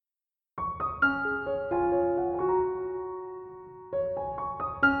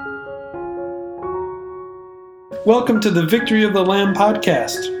Welcome to the Victory of the Lamb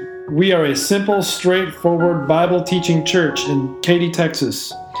podcast. We are a simple, straightforward Bible teaching church in Katy,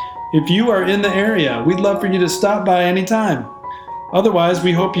 Texas. If you are in the area, we'd love for you to stop by anytime. Otherwise,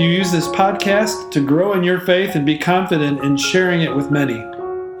 we hope you use this podcast to grow in your faith and be confident in sharing it with many.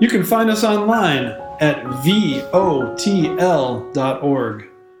 You can find us online at votl.org.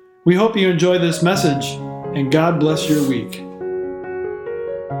 We hope you enjoy this message, and God bless your week.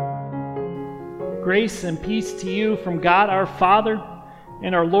 Grace and peace to you from God our Father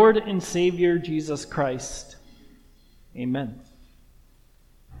and our Lord and Savior Jesus Christ. Amen.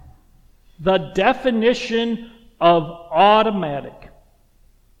 The definition of automatic.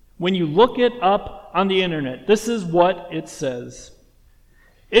 When you look it up on the internet, this is what it says.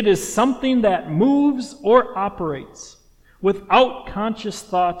 It is something that moves or operates without conscious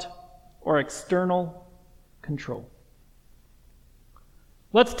thought or external control.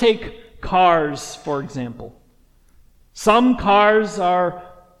 Let's take cars, for example. Some cars are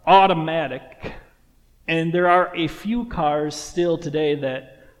automatic, and there are a few cars still today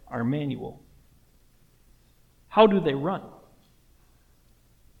that are manual. How do they run?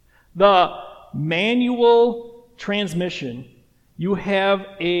 The manual transmission, you have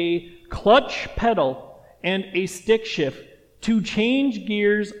a clutch pedal and a stick shift to change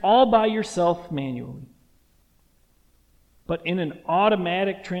gears all by yourself manually. But in an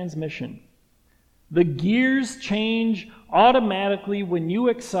automatic transmission, the gears change automatically when you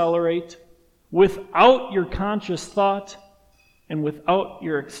accelerate without your conscious thought and without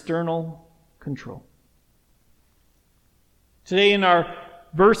your external control. Today in our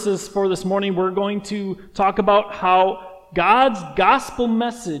verses for this morning, we're going to talk about how God's gospel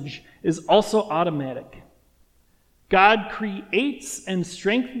message is also automatic. God creates and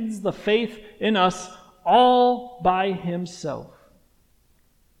strengthens the faith in us all by himself.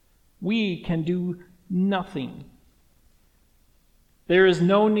 We can do nothing. There is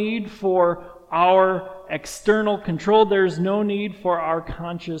no need for our external control. There is no need for our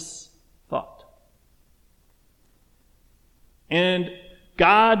conscious thought. And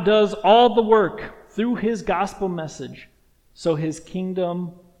God does all the work through his gospel message so his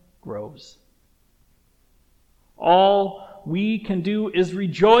kingdom grows. All we can do is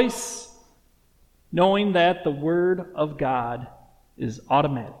rejoice knowing that the Word of God is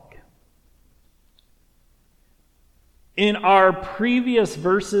automatic. In our previous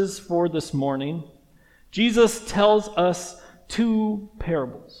verses for this morning, Jesus tells us two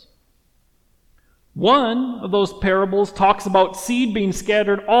parables. One of those parables talks about seed being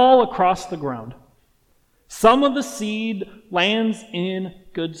scattered all across the ground. Some of the seed lands in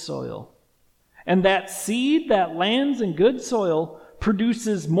good soil. And that seed that lands in good soil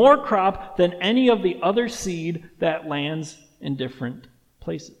produces more crop than any of the other seed that lands in different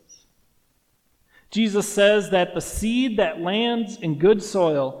places. Jesus says that the seed that lands in good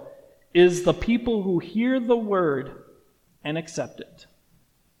soil is the people who hear the word and accept it.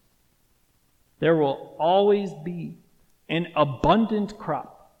 There will always be an abundant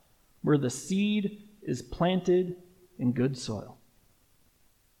crop where the seed is planted in good soil.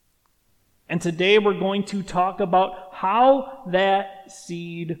 And today we're going to talk about how that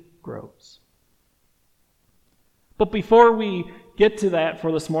seed grows. But before we get to that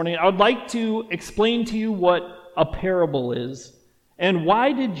for this morning, I would like to explain to you what a parable is and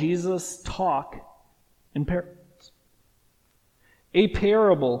why did Jesus talk in parables. A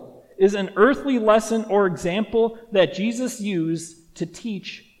parable is an earthly lesson or example that Jesus used to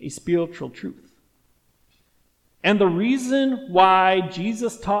teach a spiritual truth. And the reason why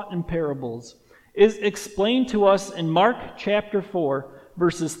Jesus taught in parables is explained to us in Mark chapter 4,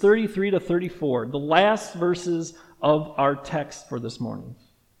 verses 33 to 34, the last verses of our text for this morning.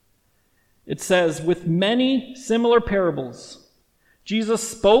 It says, "With many similar parables, Jesus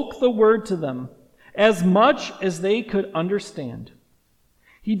spoke the word to them as much as they could understand.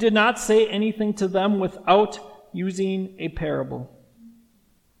 He did not say anything to them without using a parable.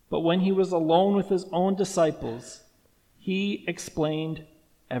 But when he was alone with his own disciples, he explained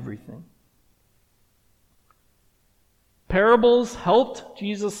everything." Parables helped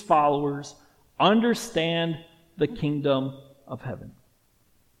Jesus' followers understand the kingdom of heaven.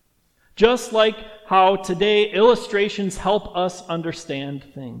 Just like how today illustrations help us understand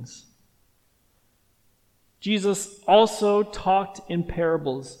things. Jesus also talked in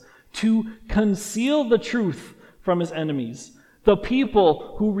parables to conceal the truth from his enemies, the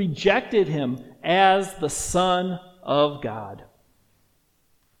people who rejected him as the Son of God.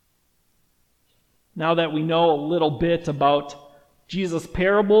 Now that we know a little bit about Jesus'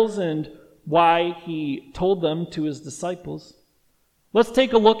 parables and why he told them to his disciples, let's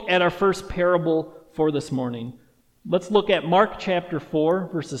take a look at our first parable for this morning. Let's look at Mark chapter 4,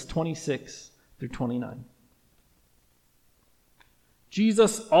 verses 26 through 29.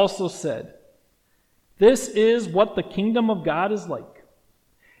 Jesus also said, "This is what the kingdom of God is like.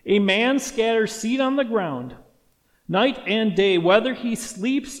 A man scatters seed on the ground. Night and day, whether he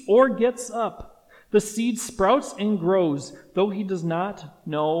sleeps or gets up, the seed sprouts and grows, though he does not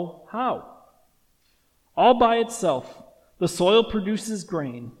know how. All by itself, the soil produces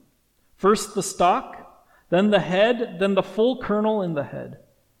grain. First the stalk, then the head, then the full kernel in the head.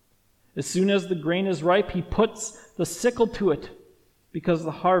 As soon as the grain is ripe, he puts the sickle to it, because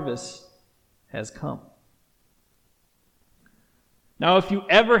the harvest has come." Now, if you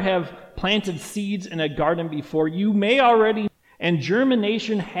ever have planted seeds in a garden before, you may already, and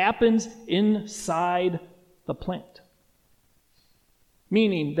germination happens inside the plant.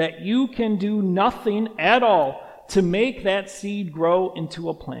 Meaning that you can do nothing at all to make that seed grow into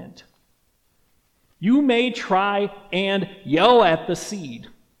a plant. You may try and yell at the seed.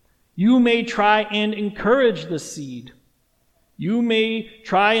 You may try and encourage the seed. You may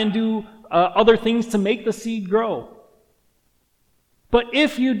try and do other things to make the seed grow. But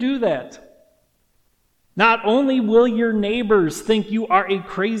if you do that, not only will your neighbors think you are a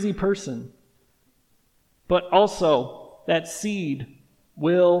crazy person, but also that seed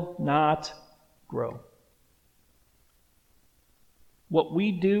will not grow. What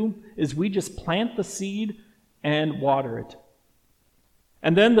we do is we just plant the seed and water it.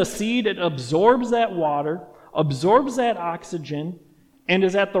 And then the seed, it absorbs that water, absorbs that oxygen, and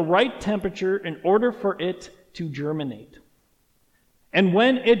is at the right temperature in order for it to germinate. And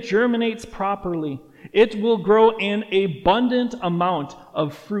when it germinates properly, it will grow an abundant amount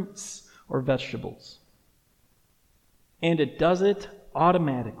of fruits or vegetables. And it does it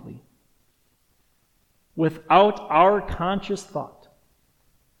automatically, without our conscious thought,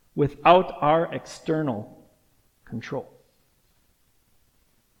 without our external control.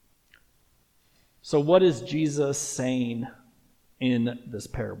 So what is Jesus saying in this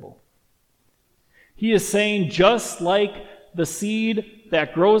parable? He is saying, just like the seed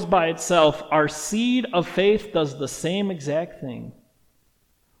that grows by itself, our seed of faith does the same exact thing.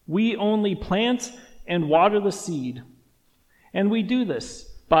 We only plant and water the seed. And we do this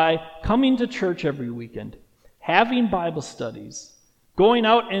by coming to church every weekend, having Bible studies, going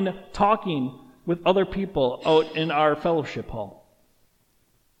out and talking with other people out in our fellowship hall.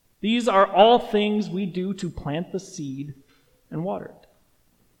 These are all things we do to plant the seed and water it.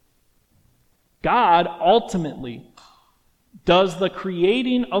 God ultimately does the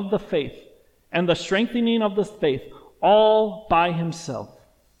creating of the faith and the strengthening of the faith all by himself.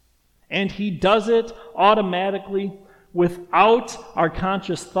 And he does it automatically without our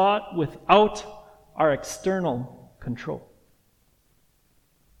conscious thought, without our external control.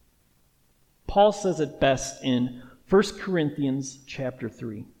 Paul says it best in 1 Corinthians chapter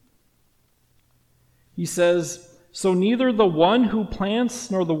 3. He says, "So neither the one who plants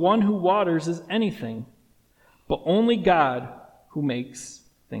nor the one who waters is anything, but only God who makes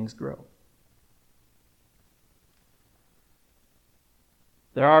things grow."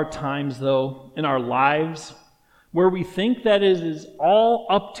 There are times, though, in our lives where we think that it is all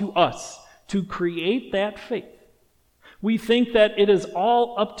up to us to create that faith. We think that it is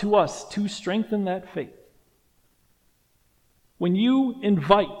all up to us to strengthen that faith. When you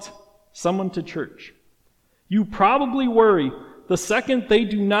invite someone to church, you probably worry the second they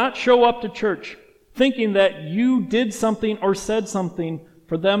do not show up to church, thinking that you did something or said something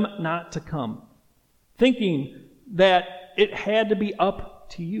for them not to come, thinking that it had to be up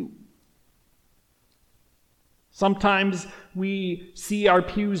to you. Sometimes we see our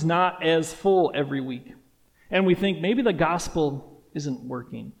pews not as full every week, and we think maybe the gospel isn't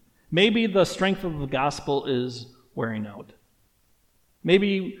working. Maybe the strength of the gospel is wearing out.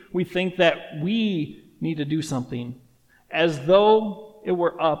 Maybe we think that we need to do something as though it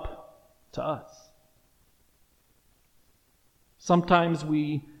were up to us. Sometimes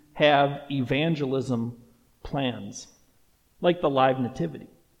we have evangelism plans, like the Live Nativity.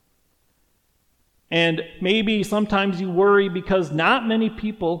 And maybe sometimes you worry because not many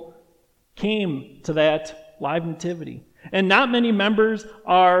people came to that Live Nativity, and not many members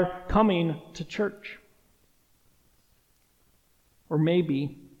are coming to church. Or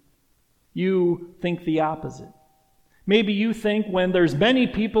maybe you think the opposite. Maybe you think when there's many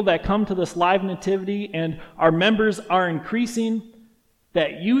people that come to this Live Nativity and our members are increasing,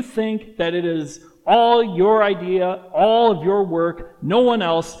 that you think that it is all your idea, all of your work, no one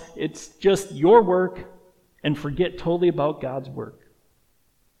else, it's just your work, and forget totally about God's work.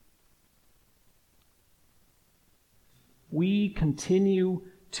 We continue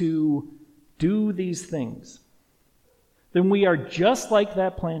to do these things then we are just like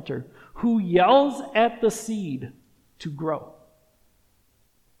that planter who yells at the seed to grow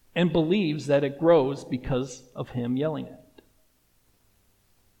and believes that it grows because of him yelling at it.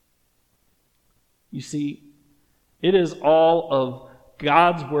 You see, it is all of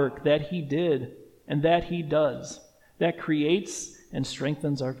God's work that he did and that he does that creates and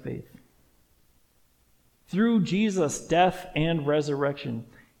strengthens our faith. Through Jesus' death and resurrection,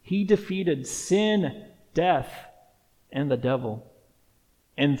 he defeated sin, death, and the devil.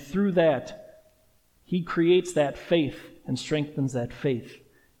 And through that, he creates that faith and strengthens that faith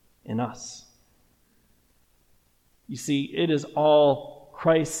in us. You see, it is all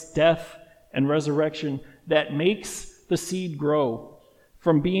Christ's death and resurrection that makes the seed grow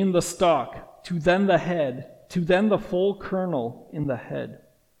from being the stalk to then the head, to then the full kernel in the head.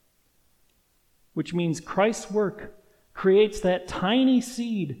 Which means Christ's work creates that tiny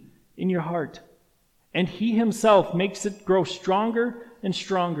seed in your heart, and he himself makes it grow stronger and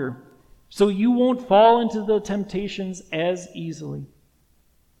stronger, so you won't fall into the temptations as easily.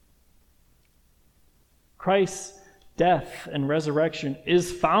 Christ's death and resurrection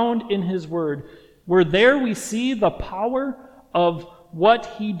is found in his word, where there we see the power of what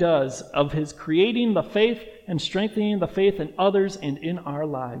he does, of his creating the faith and strengthening the faith in others and in our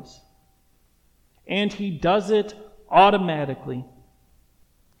lives. And he does it automatically,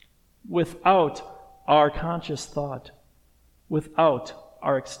 without our conscious thought, without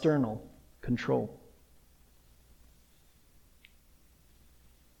our external control.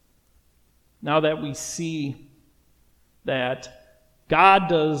 Now that we see that God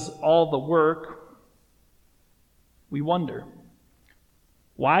does all the work, we wonder,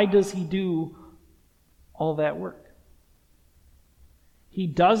 why does he do all that work? He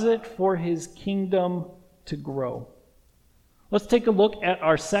does it for his kingdom to grow. Let's take a look at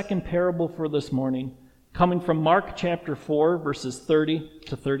our second parable for this morning, coming from Mark chapter 4, verses 30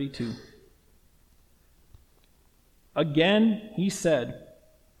 to 32. Again, he said,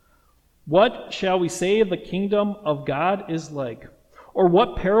 "What shall we say the kingdom of God is like? Or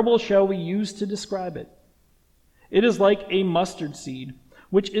what parable shall we use to describe it? It is like a mustard seed,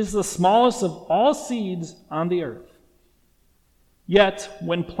 which is the smallest of all seeds on the earth. Yet,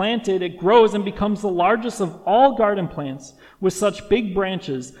 when planted, it grows and becomes the largest of all garden plants, with such big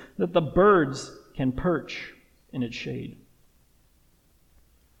branches that the birds can perch in its shade."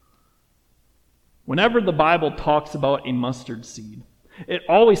 Whenever the Bible talks about a mustard seed, it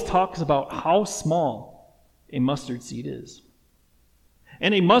always talks about how small a mustard seed is.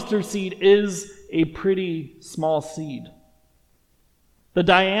 And a mustard seed is a pretty small seed. The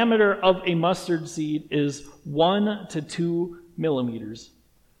diameter of a mustard seed is 1 to 2 millimeters,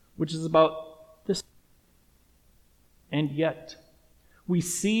 which is about this. And yet, we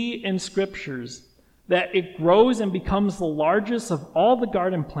see in scriptures that it grows and becomes the largest of all the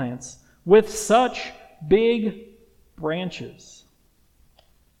garden plants with such big branches.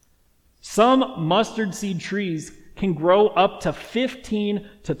 Some mustard seed trees can grow up to 15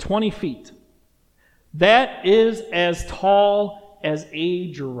 to 20 feet. That is as tall as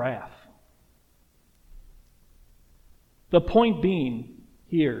a giraffe. The point being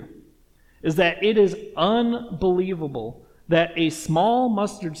here is that it is unbelievable that a small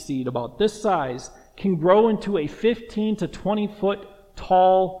mustard seed about this size can grow into a 15 to 20 foot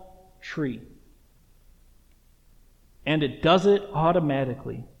tall tree. And it does it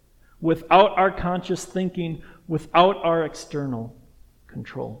automatically, without our conscious thinking, without our external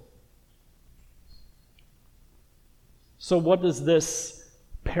control. So what does this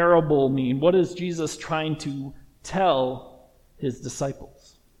parable mean? What is Jesus trying to tell his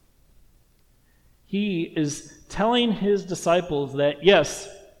disciples? He is telling his disciples that, yes,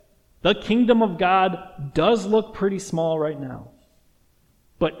 the kingdom of God does look pretty small right now,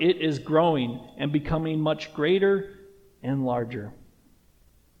 but it is growing and becoming much greater and larger.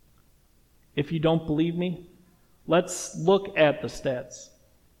 If you don't believe me, let's look at the stats.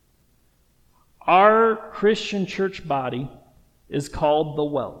 Our Christian church body is called the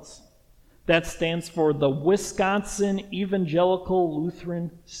WELS. That stands for the Wisconsin Evangelical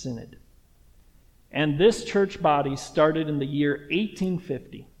Lutheran Synod. And this church body started in the year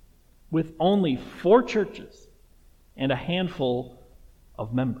 1850 with only 4 churches and a handful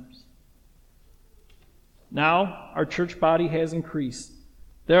of members. Now, our church body has increased.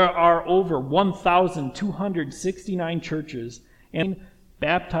 There are over 1,269 churches and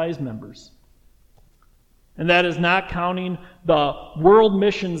baptized members. And that is not counting the world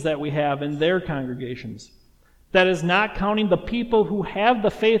missions that we have in their congregations. That is not counting the people who have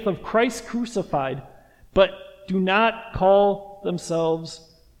the faith of Christ crucified, but do not call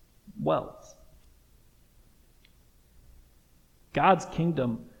themselves WELS. God's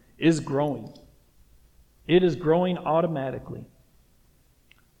kingdom is growing. It is growing automatically.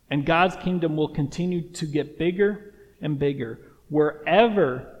 And God's kingdom will continue to get bigger and bigger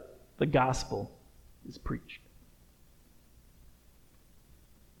wherever the gospel is preached.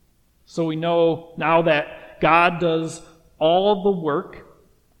 So we know now that God does all the work,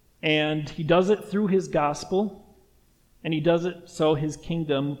 and he does it through his gospel, and he does it so his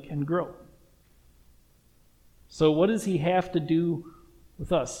kingdom can grow. So what does he have to do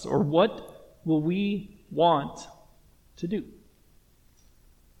with us? Or what will we want to do?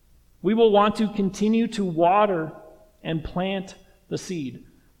 We will want to continue to water and plant the seed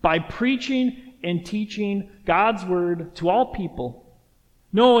by preaching and teaching God's word to all people,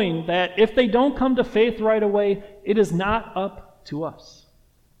 knowing that if they don't come to faith right away, it is not up to us.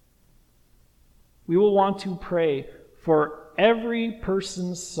 We will want to pray for every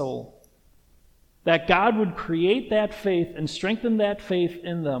person's soul, that God would create that faith and strengthen that faith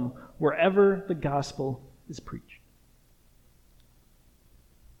in them wherever the gospel is preached.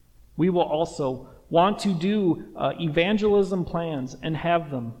 We will also want to do evangelism plans and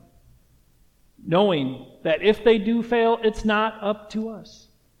have them, knowing that if they do fail, it's not up to us.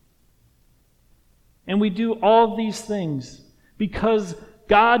 And we do all of these things because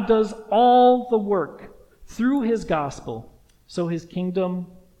God does all the work through his gospel so his kingdom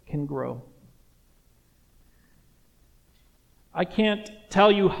can grow. I can't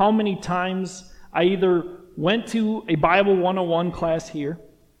tell you how many times I either went to a Bible 101 class here,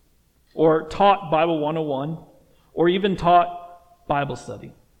 or taught Bible 101, or even taught Bible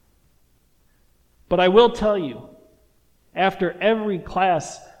study. But I will tell you, after every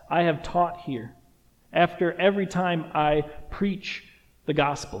class I have taught here, after every time I preach the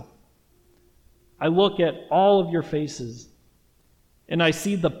gospel, I look at all of your faces and I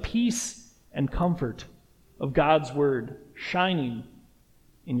see the peace and comfort of God's word shining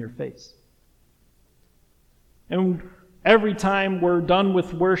in your face. And every time we're done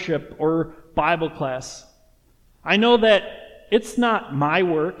with worship or Bible class, I know that it's not my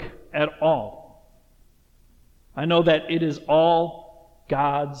work at all. I know that it is all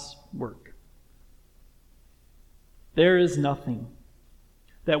God's work. There is nothing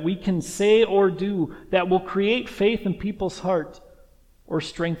that we can say or do that will create faith in people's heart or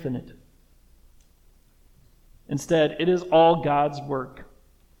strengthen it. Instead, it is all God's work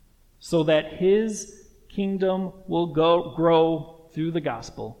so that his kingdom will grow through the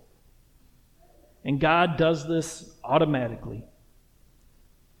gospel. And God does this automatically.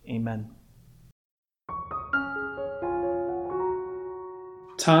 Amen.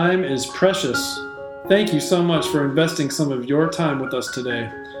 Time is precious. Thank you so much for investing some of your time with us today.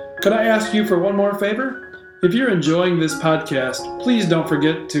 Could I ask you for one more favor? If you're enjoying this podcast, please don't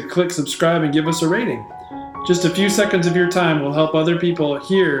forget to click subscribe and give us a rating. Just a few seconds of your time will help other people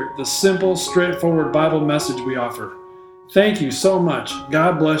hear the simple, straightforward Bible message we offer. Thank you so much.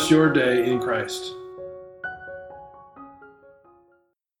 God bless your day in Christ.